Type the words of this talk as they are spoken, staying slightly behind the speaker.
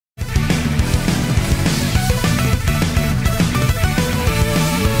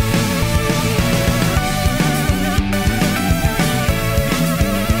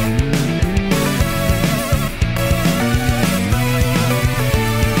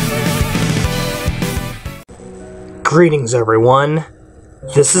Greetings everyone,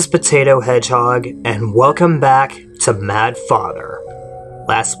 this is Potato Hedgehog, and welcome back to Mad Father.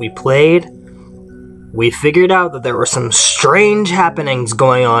 Last we played, we figured out that there were some strange happenings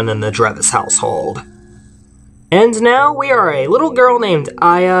going on in the Drevis household. And now we are a little girl named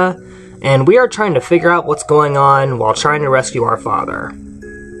Aya, and we are trying to figure out what's going on while trying to rescue our father.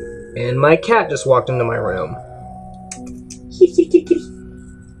 And my cat just walked into my room.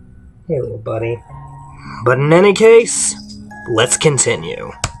 Hey little buddy. But in any case, let's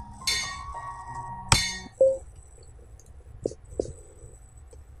continue.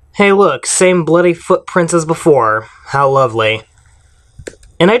 Hey look, same bloody footprints as before. How lovely.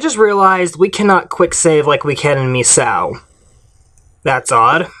 And I just realized we cannot quick save like we can in Misao. That's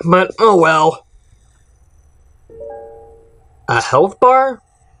odd, but oh well. A health bar?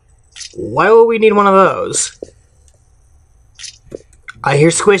 Why would we need one of those? I hear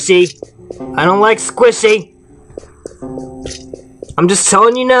squishy. I don't like squishy. I'm just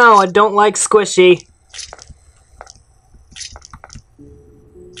telling you now, I don't like squishy.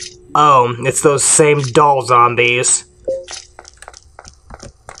 Oh, it's those same doll zombies.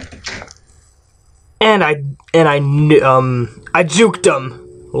 And I juked them.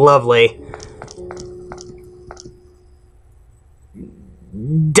 Lovely.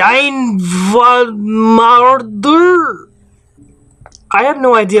 Deinvalmarder. I have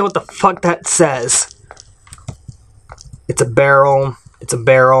no idea what the fuck that says. It's a barrel. It's a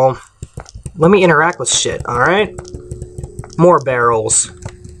barrel. Let me interact with shit, alright? More barrels.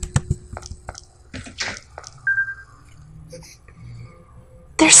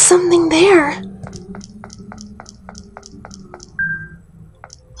 There's something there.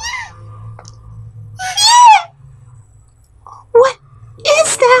 What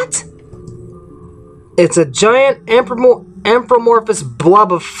is that? It's a giant amorphous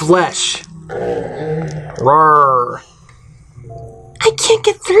blob of flesh. Roar. I can't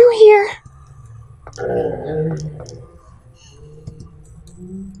get through here.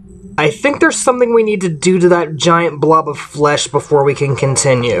 I think there's something we need to do to that giant blob of flesh before we can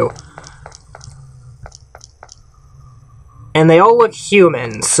continue. And they all look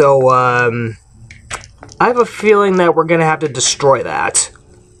human, so, I have a feeling that we're gonna have to destroy that.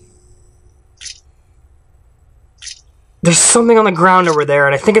 There's something on the ground over there,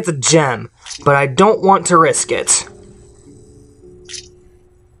 and I think it's a gem, but I don't want to risk it.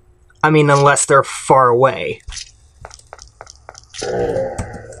 I mean, unless they're far away.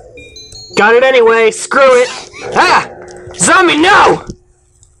 Got it anyway, screw it! Ah! Zombie, no!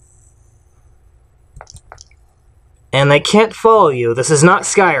 And they can't follow you, this is not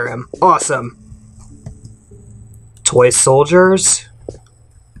Skyrim. Awesome. Toy soldiers?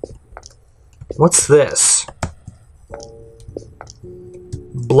 What's this?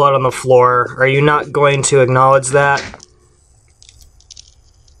 Blood on the floor. Are you not going to acknowledge that?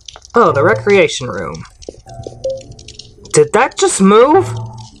 Oh, the recreation room. Did that just move?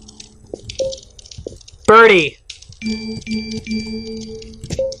 Birdie!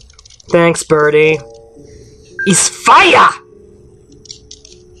 Thanks, Birdie. It's fire!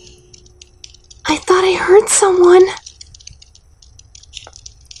 I thought I heard someone.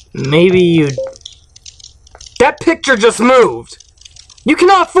 Maybe you... That picture just moved! You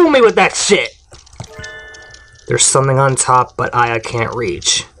cannot fool me with that shit! There's something on top, but I can't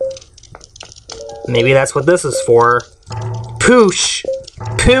reach. Maybe that's what this is for. Poosh!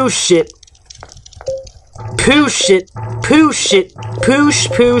 Poosh it! Poosh it! Poosh it! Poosh,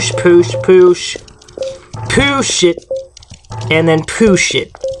 poosh, poosh, poosh. Poosh it! And then poosh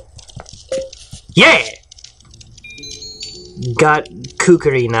it. Yeah! Got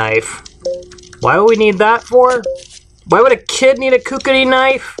kukri knife. Why would we need that for? Why would a kid need a kukri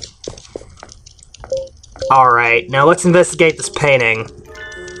knife? Alright, now let's investigate this painting.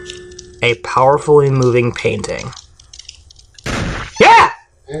 A powerfully moving painting. Yeah!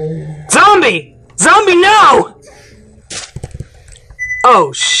 Zombie! Zombie, no!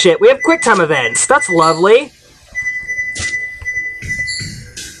 Oh shit, we have QuickTime events. That's lovely.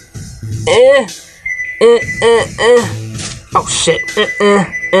 Oh shit.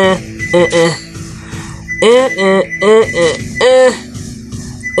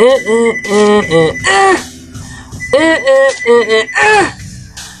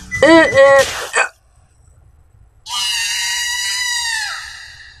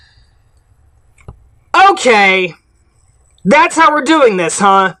 Okay, that's how we're doing this,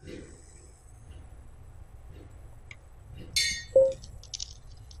 huh?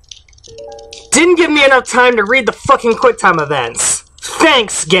 Didn't give me enough time to read the fucking QuickTime events.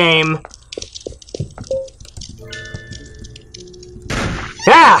 Thanks, game.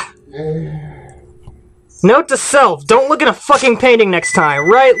 Ah! Note to self, don't look at a fucking painting next time.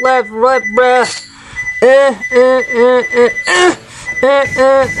 Right, left, bruh.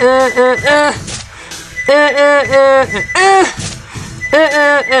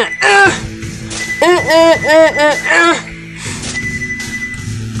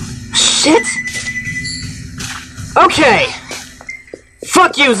 Shit! Okay!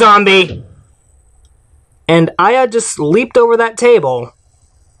 Fuck you, zombie! And Aya just leaped over that table.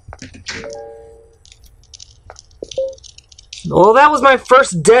 Well, that was my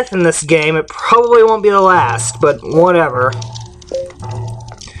first death in this game. It probably won't be the last, but whatever.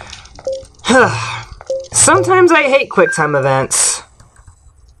 Sometimes I hate QuickTime events.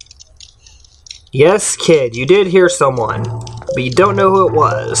 Yes, kid, you did hear someone, but you don't know who it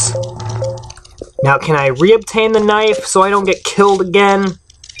was. Now, can I reobtain the knife so I don't get killed again?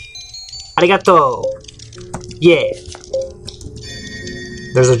 Arigato. Yeah.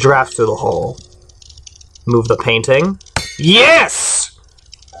 There's a draft through the hole. Move the painting. Yes!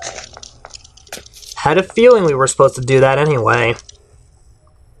 Had a feeling we were supposed to do that anyway.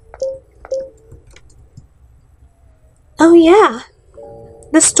 Oh yeah.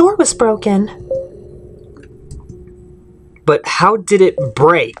 This door was broken. But how did it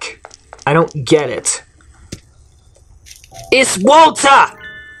break? I don't get it. It's Walter!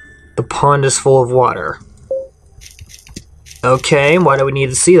 The pond is full of water. Okay, why do we need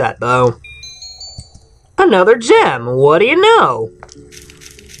to see that, though? Another gem! What do you know?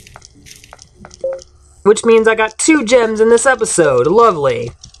 Which means I got 2 gems in this episode.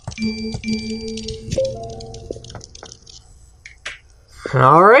 Lovely.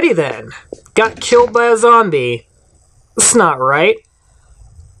 Alrighty then. Got killed by a zombie. That's not right.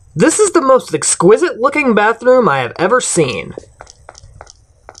 This is the most exquisite looking bathroom I have ever seen.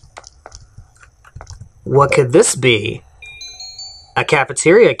 What could this be? A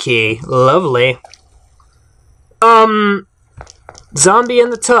cafeteria key. Lovely. Zombie in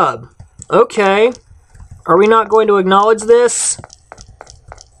the tub. Okay. Are we not going to acknowledge this?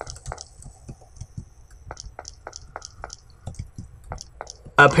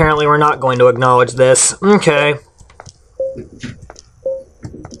 Apparently we're not going to acknowledge this. Okay.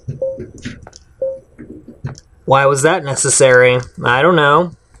 Why was that necessary? I don't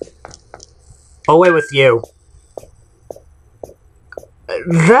know. Away with you.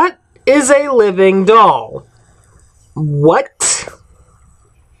 That is a living doll. What?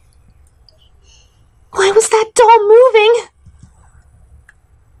 Why was that doll moving?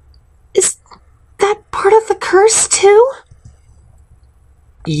 Is that part of the curse too?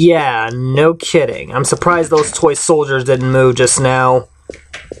 Yeah, no kidding. I'm surprised those toy soldiers didn't move just now.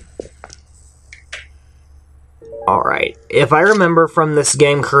 Alright, if I remember from this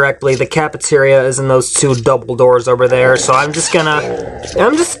game correctly, the cafeteria is in those 2 double doors over there, so I'm just gonna...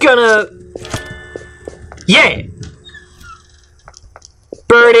 Yeah!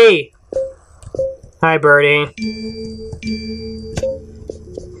 Birdie! Hi, Birdie.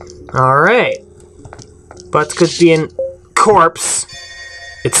 Alright. But could be a corpse.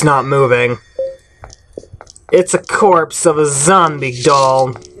 It's not moving. It's a corpse of a zombie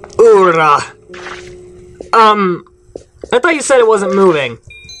doll. Oorah! I thought you said it wasn't moving.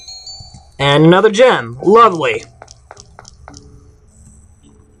 And another gem. Lovely.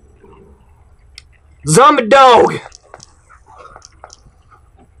 Zombie dog!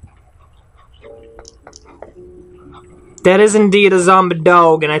 That is indeed a zombie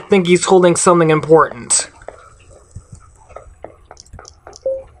dog, and I think he's holding something important.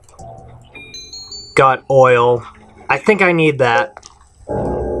 Got oil. I think I need that.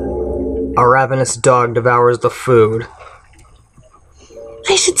 A ravenous dog devours the food.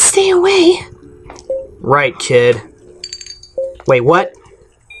 I should stay away. Right, kid. Wait, what?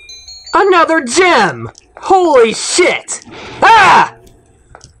 Another gem! Holy shit! Ah!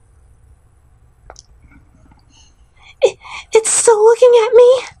 It's still looking at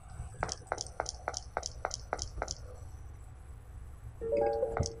me.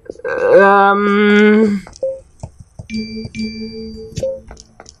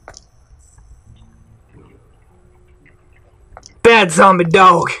 Bad zombie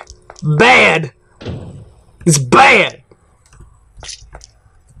dog. Bad. It's bad.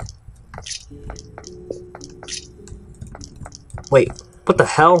 Wait, what the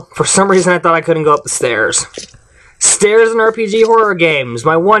hell? For some reason I thought I couldn't go up the stairs. Stairs in RPG horror games,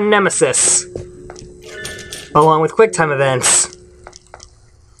 my one nemesis. Along with QuickTime events.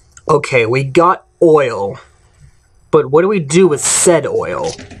 Okay, we got oil. But what do we do with said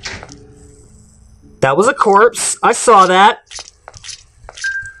oil? That was a corpse. I saw that.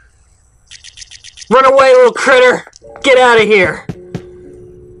 Run away, little critter! Get out of here!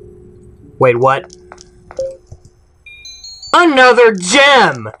 Wait, what? Another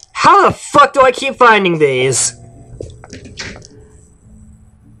gem! How the fuck do I keep finding these?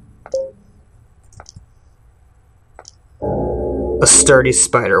 A sturdy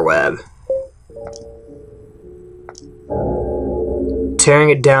spider web. Tearing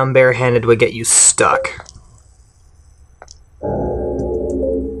it down barehanded would get you stuck.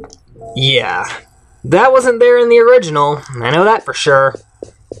 Yeah, that wasn't there in the original. I know that for sure.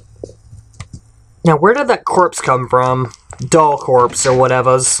 Now, where did that corpse come from? Doll corpse or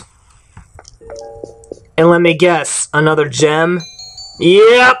whatevers. And let me guess, another gem?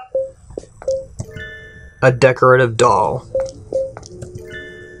 Yep! A decorative doll.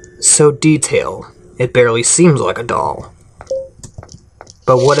 So detailed, it barely seems like a doll.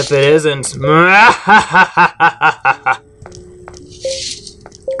 But what if it isn't?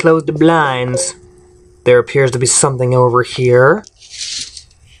 Close the blinds. There appears to be something over here.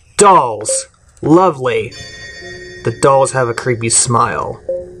 Dolls. Lovely. The dolls have a creepy smile.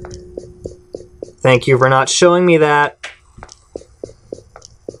 Thank you for not showing me that.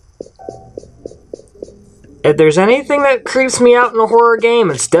 If there's anything that creeps me out in a horror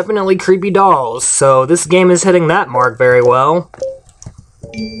game, it's definitely creepy dolls, so this game is hitting that mark very well.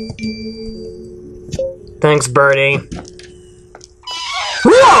 Thanks, Birdie.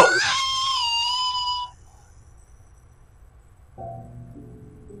 Whoa!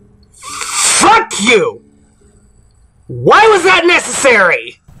 Fuck you! Why was that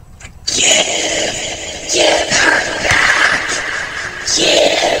necessary? Give her back!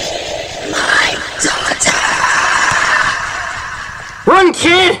 Give my daughter! Run,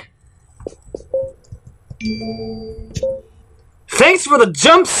 kid! Thanks for the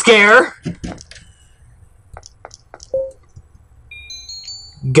jump scare!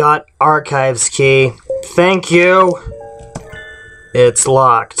 Got archives key. Thank you. It's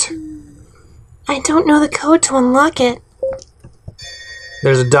locked. I don't know the code to unlock it.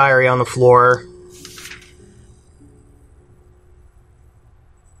 There's a diary on the floor.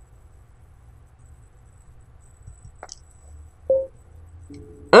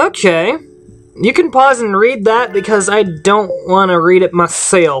 Okay. You can pause and read that because I don't want to read it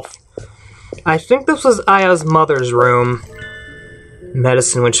myself. I think this was Aya's mother's room.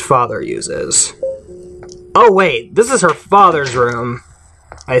 Medicine which father uses. Oh wait, this is her father's room.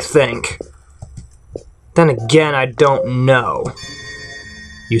 I think. Then again, I don't know.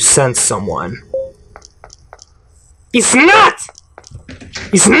 You sense someone. He's not!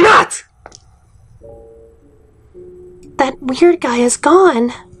 He's not! That weird guy is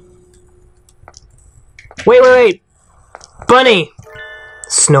gone. Wait. Bunny!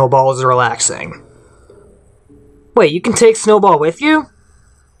 Snowball is relaxing. Wait, you can take Snowball with you?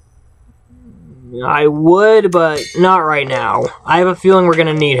 I would, but not right now. I have a feeling we're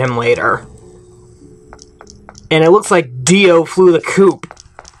gonna need him later. And it looks like Dio flew the coop.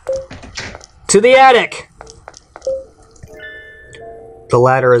 To the attic! The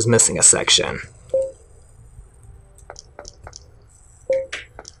ladder is missing a section.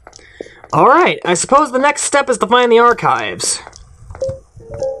 Alright, I suppose the next step is to find the archives.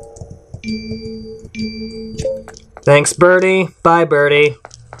 Thanks, Birdie. Bye, Birdie.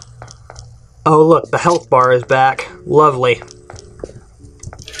 Oh, look, the health bar is back. Lovely.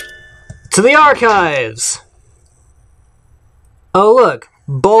 To the archives! Oh, look,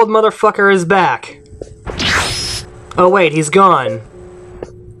 bald motherfucker is back. Oh, wait, he's gone.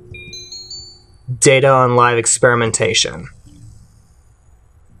 Data on live experimentation.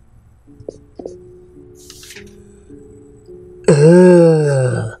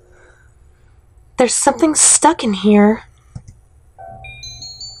 Ugh. There's something stuck in here.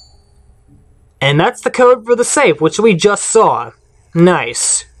 And that's the code for the safe, which we just saw.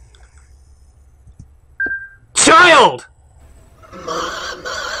 Nice. Child!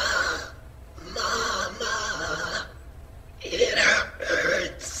 Mama, it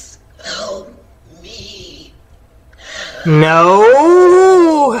hurts. Help me.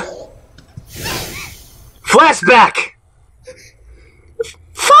 No! Flashback!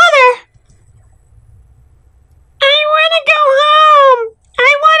 Father! I want to go home!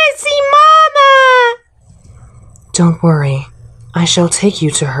 I want to see Mama! Don't worry. I shall take you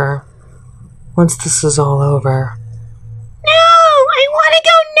to her. Once this is all over. No! I want to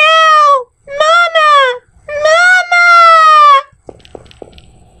go now! Mama!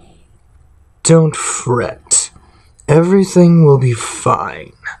 Don't fret. Everything will be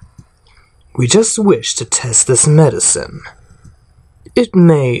fine. We just wish to test this medicine. It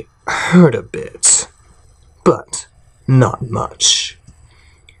may hurt a bit, but not much.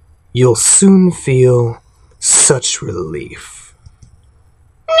 You'll soon feel such relief.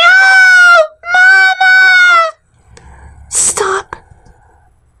 No! Mama!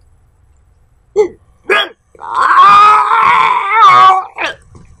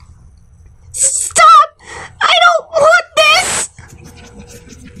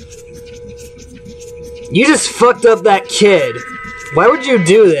 You just fucked up that kid. Why would you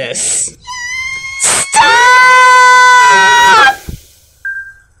do this? Stop!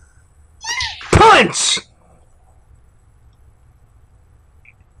 Punch!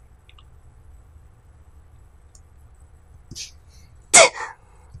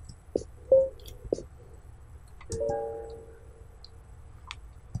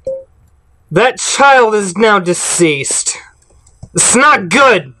 That child is now deceased. It's not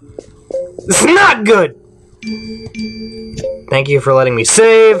good. It's not good. Thank you for letting me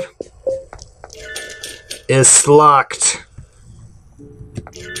save. It's locked.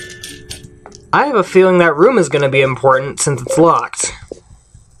 I have a feeling that room is going to be important since it's locked.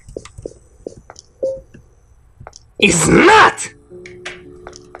 It's not!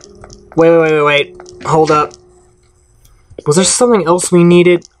 Wait. Hold up. Was there something else we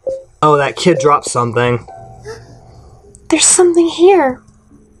needed? Oh, that kid dropped something. There's something here.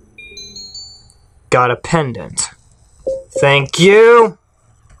 Got a pendant. Thank you!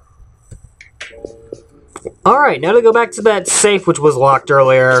 Alright, now to go back to that safe which was locked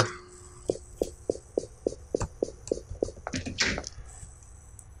earlier.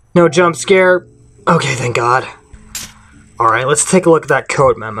 No jump scare. Okay, thank God. Alright, let's take a look at that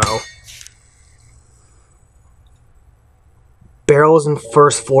code memo. Barrels in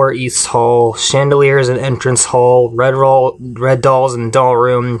first floor east hall, chandeliers in entrance hall, red dolls in doll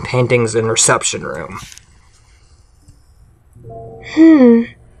room, paintings in reception room.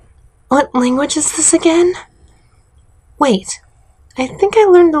 What language is this again? Wait, I think I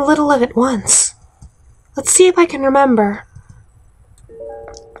learned a little of it once. Let's see if I can remember.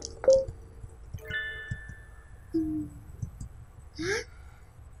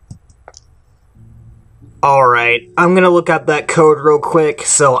 Alright, I'm gonna look up that code real quick,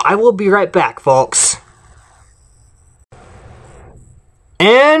 so I will be right back, folks.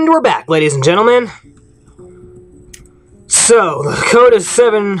 And we're back, ladies and gentlemen. So, the code is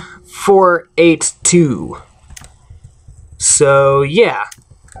 7482. So, yeah.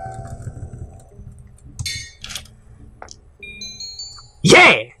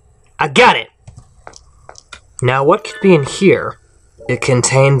 Yeah! I got it! Now, what could be in here? It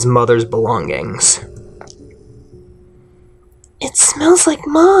contains Mother's belongings. It smells like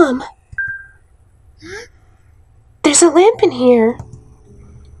Mom. There's a lamp in here.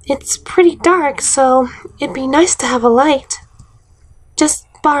 It's pretty dark, so it'd be nice to have a light. Just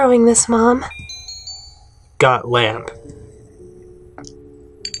borrowing this, Mom. Got lamp.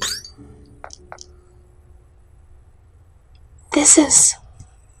 This is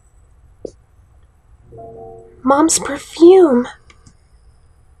Mom's perfume.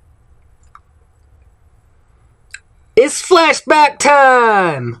 It's flashback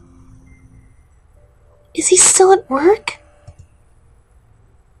time! Is he still at work?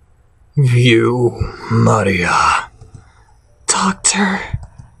 You, Maria. Doctor.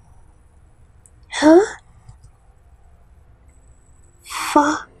 Huh?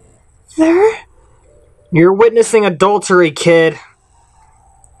 Father? You're witnessing adultery, kid.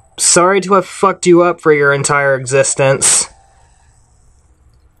 Sorry to have fucked you up for your entire existence.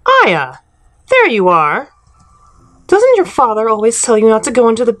 Aya, there you are. Doesn't your father always tell you not to go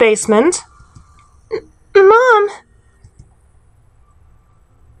into the basement? Mom!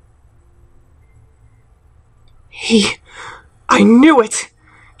 I knew it!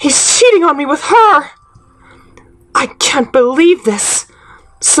 He's cheating on me with her! I can't believe this!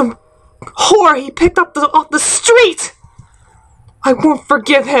 Some whore he picked up off the street! I won't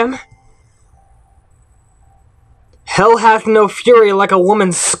forgive him! Hell hath no fury like a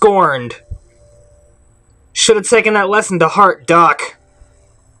woman scorned. Should have taken that lesson to heart, Doc.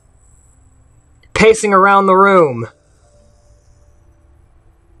 Pacing around the room.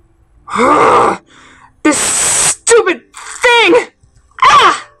 This stupid thing!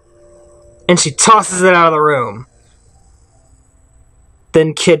 Ah! And she tosses it out of the room.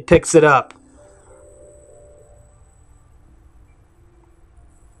 Then Kid picks it up.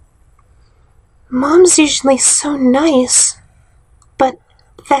 Mom's usually so nice, but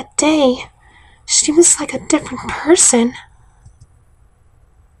that day, she was like a different person.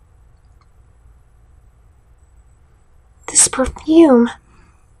 This perfume,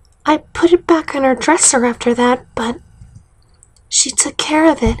 I put it back on her dresser after that, but she took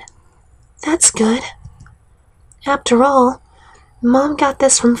care of it. That's good. After all, Mom got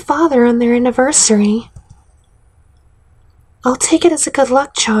this from Father on their anniversary. I'll take it as a good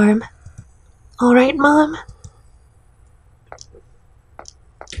luck charm. All right, Mom?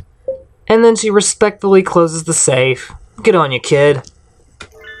 And then she respectfully closes the safe. Good on you, kid.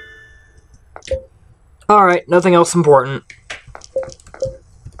 Alright, nothing else important.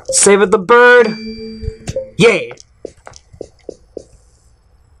 Save it the bird! Yay!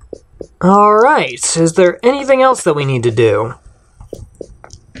 Alright, is there anything else that we need to do?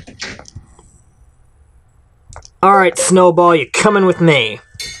 Alright, Snowball, you're coming with me.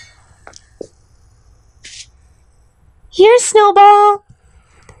 Here's Snowball.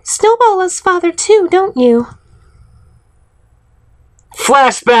 Snowball loves Father too, don't you?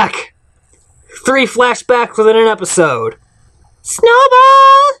 Flashback! 3 flashbacks within an episode.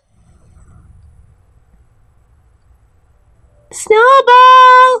 Snowball!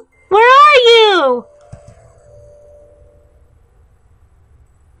 Snowball! Where are you?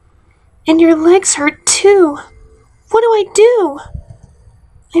 And your legs hurt too. What do I do?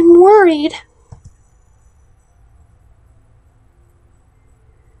 I'm worried.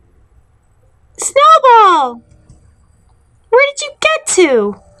 Snowball! Where did you get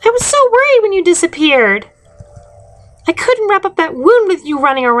to? I was so worried when you disappeared. I couldn't wrap up that wound with you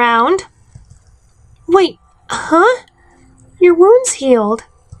running around. Wait, huh? Your wound's healed.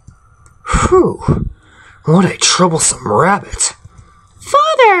 Whew. What a troublesome rabbit.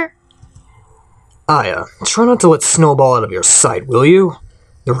 Father! Aya, try not to let Snowball out of your sight, will you?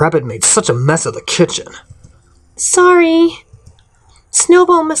 The rabbit made such a mess of the kitchen. Sorry.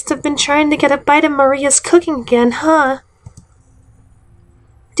 Snowball must have been trying to get a bite of Maria's cooking again, huh?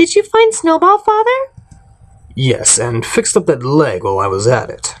 Did you find Snowball, Father? Yes, and fixed up that leg while I was at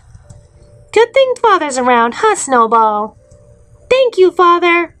it. Good thing Father's around, huh, Snowball? Thank you,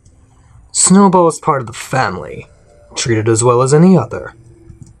 Father. Snowball is part of the family, treated as well as any other.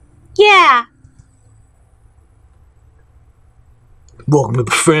 Yeah. Welcome to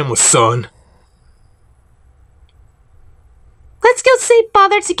the family, son. Let's go save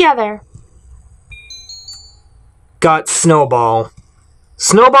Father together. Got Snowball.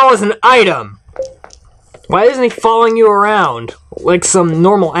 Snowball is an item! Why isn't he following you around, like some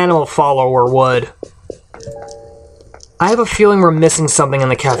normal animal follower would? I have a feeling we're missing something in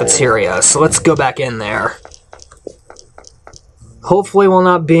the cafeteria, so let's go back in there. Hopefully we're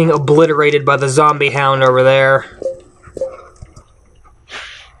not being obliterated by the zombie hound over there.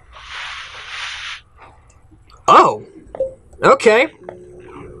 Oh! Okay.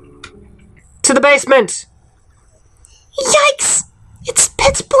 To the basement! Yikes! It's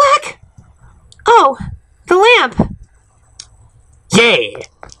pitch black! Oh, the lamp! Yay!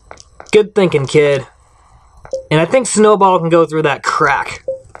 Good thinking, kid. And I think Snowball can go through that crack.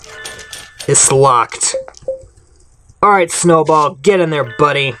 It's locked. Alright, Snowball, get in there,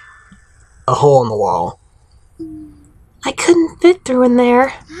 buddy. A hole in the wall. I couldn't fit through in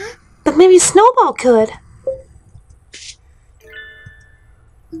there, but maybe Snowball could.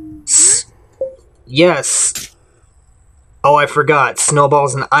 Yes. Oh, I forgot.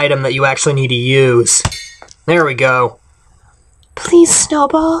 Snowball's an item that you actually need to use. There we go. Please,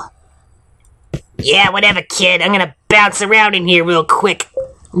 Snowball. Yeah, whatever, kid. I'm gonna bounce around in here real quick.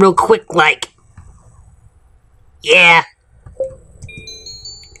 Real quick, like. Yeah.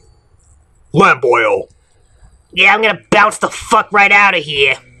 Lamp oil. Yeah, I'm gonna bounce the fuck right out of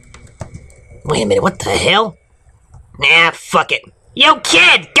here. Wait a minute, what the hell? Nah, fuck it. Yo,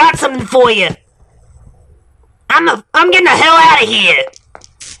 kid, got something for you. I'm getting the hell out of here.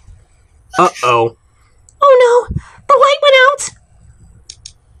 Uh-oh. Oh no, the light went out.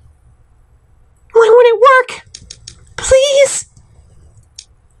 Why won't it work? Please.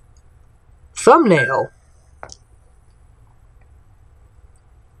 Thumbnail.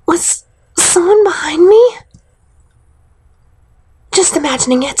 Was someone behind me? Just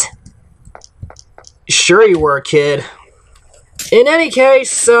imagining it. Sure you were, kid. In any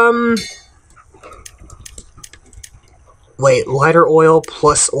case, wait, lighter oil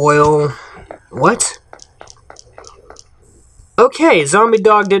plus oil... What? Okay, Zombie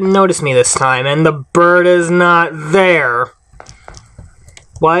Dog didn't notice me this time, and the bird is not there.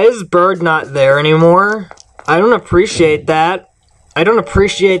 Why is Bird not there anymore? I don't appreciate that. I don't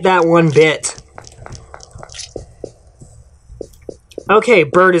appreciate that one bit. Okay,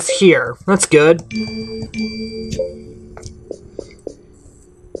 Bird is here. That's good.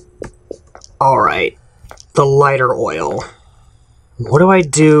 Alright. The lighter oil. What do I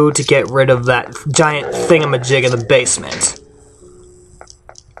do to get rid of that giant thingamajig in the basement?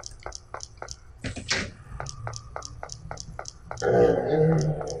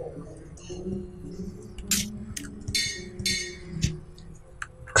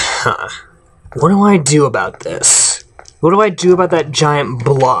 Huh. What do I do about this? What do I do about that giant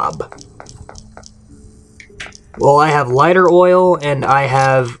blob? Well, I have lighter oil and I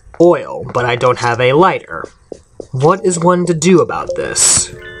have oil, but I don't have a lighter. What is one to do about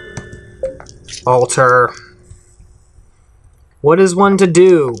this? Alter. What is one to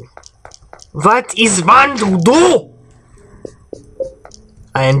do? What is one to do?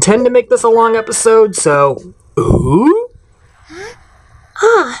 I intend to make this a long episode, so... Ooh?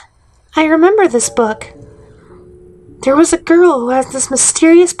 Ah, I remember this book. There was a girl who has this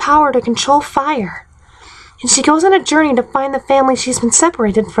mysterious power to control fire, and she goes on a journey to find the family she's been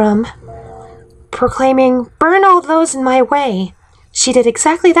separated from. Proclaiming, "Burn all those in my way," she did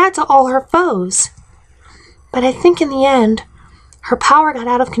exactly that to all her foes. But I think in the end, her power got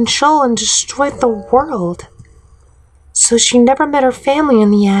out of control and destroyed the world. So she never met her family in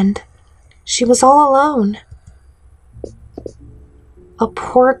the end. She was all alone. A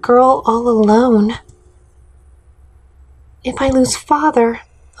poor girl all alone. If I lose Father,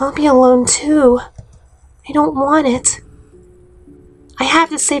 I'll be alone too. I don't want it. I have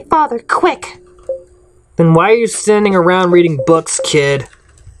to save Father, quick! Then why are you standing around reading books, kid?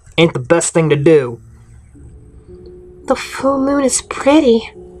 Ain't the best thing to do. The full moon is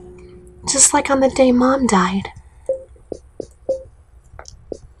pretty. Just like on the day Mom died.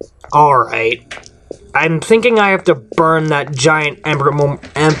 Alright. I'm thinking I have to burn that giant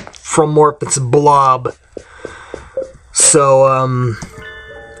amorphous blob. So,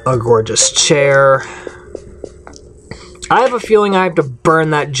 a gorgeous chair. I have a feeling I have to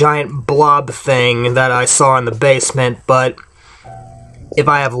burn that giant blob thing that I saw in the basement, but if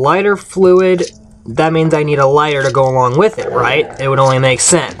I have lighter fluid, that means I need a lighter to go along with it, right? It would only make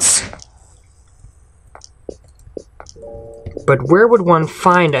sense. But where would one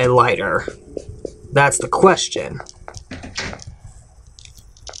find a lighter? That's the question.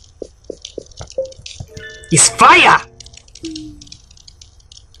 It's fire!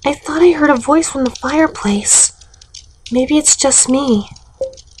 I thought I heard a voice from the fireplace. Maybe it's just me.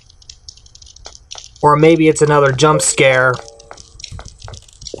 Or maybe it's another jump scare.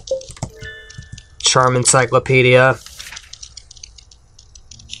 Charm Encyclopedia.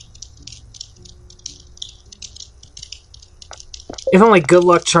 If only good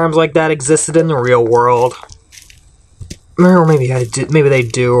luck charms like that existed in the real world. Or maybe I do, maybe they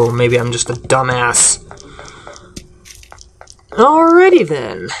do, or maybe I'm just a dumbass. Alrighty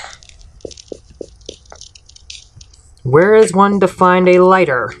then. Where is one to find a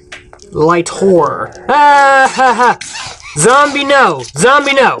lighter? Lightor. Ah ha ha! Zombie no!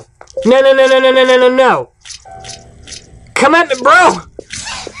 Zombie no! No no no no no no no no no! Come at me, bro!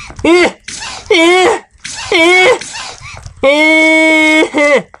 Eh! Eh!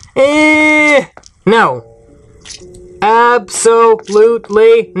 Eh! No.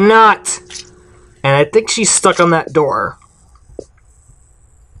 Absolutely not. And I think she's stuck on that door.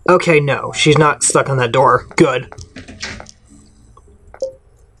 Okay, no, she's not stuck on that door. Good.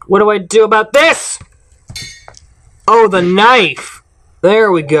 What do I do about this? Oh, the knife.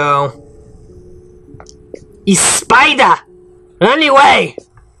 There we go. It's spider! Anyway!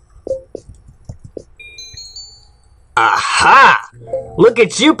 Aha! Look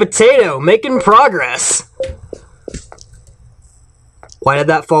at you, Potato, making progress. Why did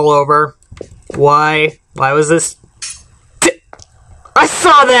that fall over? Why? Why was this? I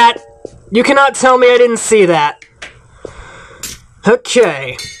saw that! You cannot tell me I didn't see that.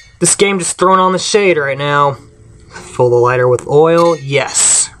 Okay. This game just throwing on the shade right now. Fill the lighter with oil.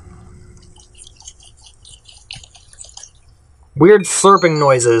 Yes. Weird slurping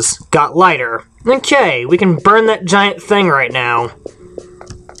noises. Got lighter. Okay, we can burn that giant thing right now.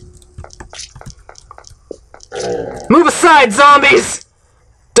 Move aside, zombies!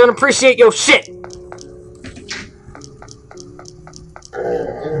 Don't appreciate your shit!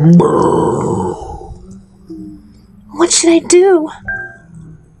 What should I do?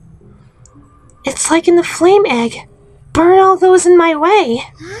 It's like in the flame egg. Burn all those in my way.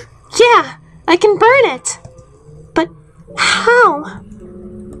 Yeah, I can burn it. But how?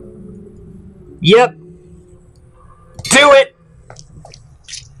 Yep. Do it!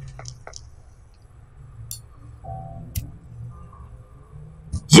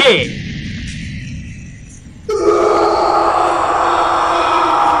 Yeah!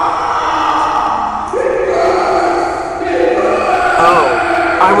 Oh,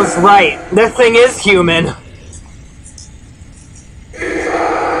 I was right. That thing is human.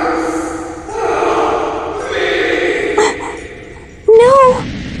 No!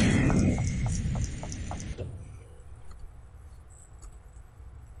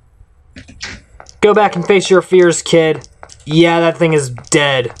 Go back and face your fears, kid. Yeah, that thing is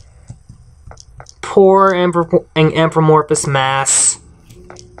dead. Poor amorphous mass.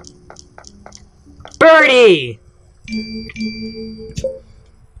 Birdie!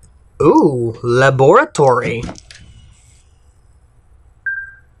 Ooh, laboratory.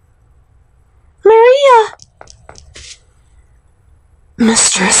 Maria!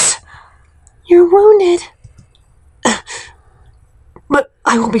 Mistress, You're wounded. But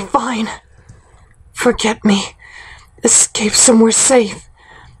I will be fine. Forget me. Escape somewhere safe.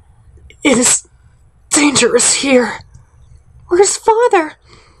 It is dangerous here. Where's Father?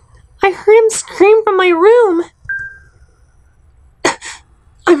 I heard him scream from my room.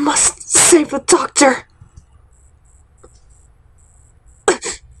 I must save the doctor.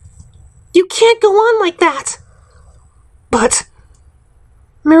 You can't go on like that. But,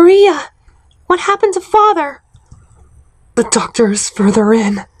 Maria, what happened to Father? The doctor is further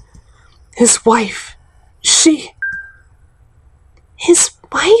in. His wife, His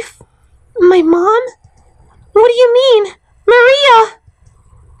wife? My mom? What do you mean? Maria!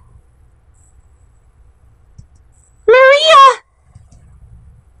 Maria!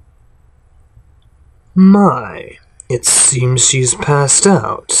 My, it seems she's passed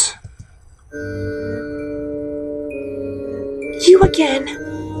out. You again.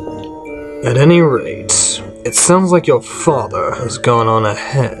 At any rate, it sounds like your father has gone on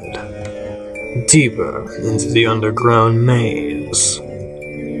ahead, deeper into the underground maze.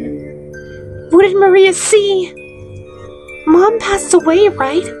 What did Maria see? Mom passed away,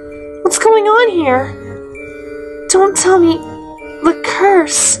 right? What's going on here? Don't tell me the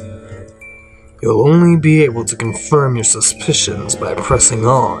curse. You'll only be able to confirm your suspicions by pressing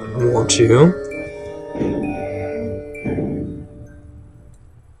on, won't you?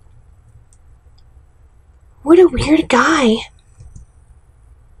 What a weird guy.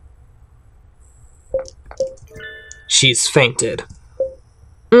 She's fainted.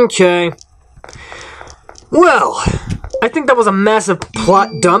 Okay. Well, I think that was a massive plot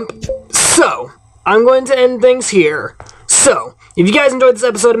dump. So, I'm going to end things here. So, if you guys enjoyed this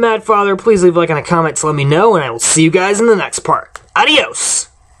episode of Mad Father, please leave a like and a comment to let me know, and I will see you guys in the next part. Adios!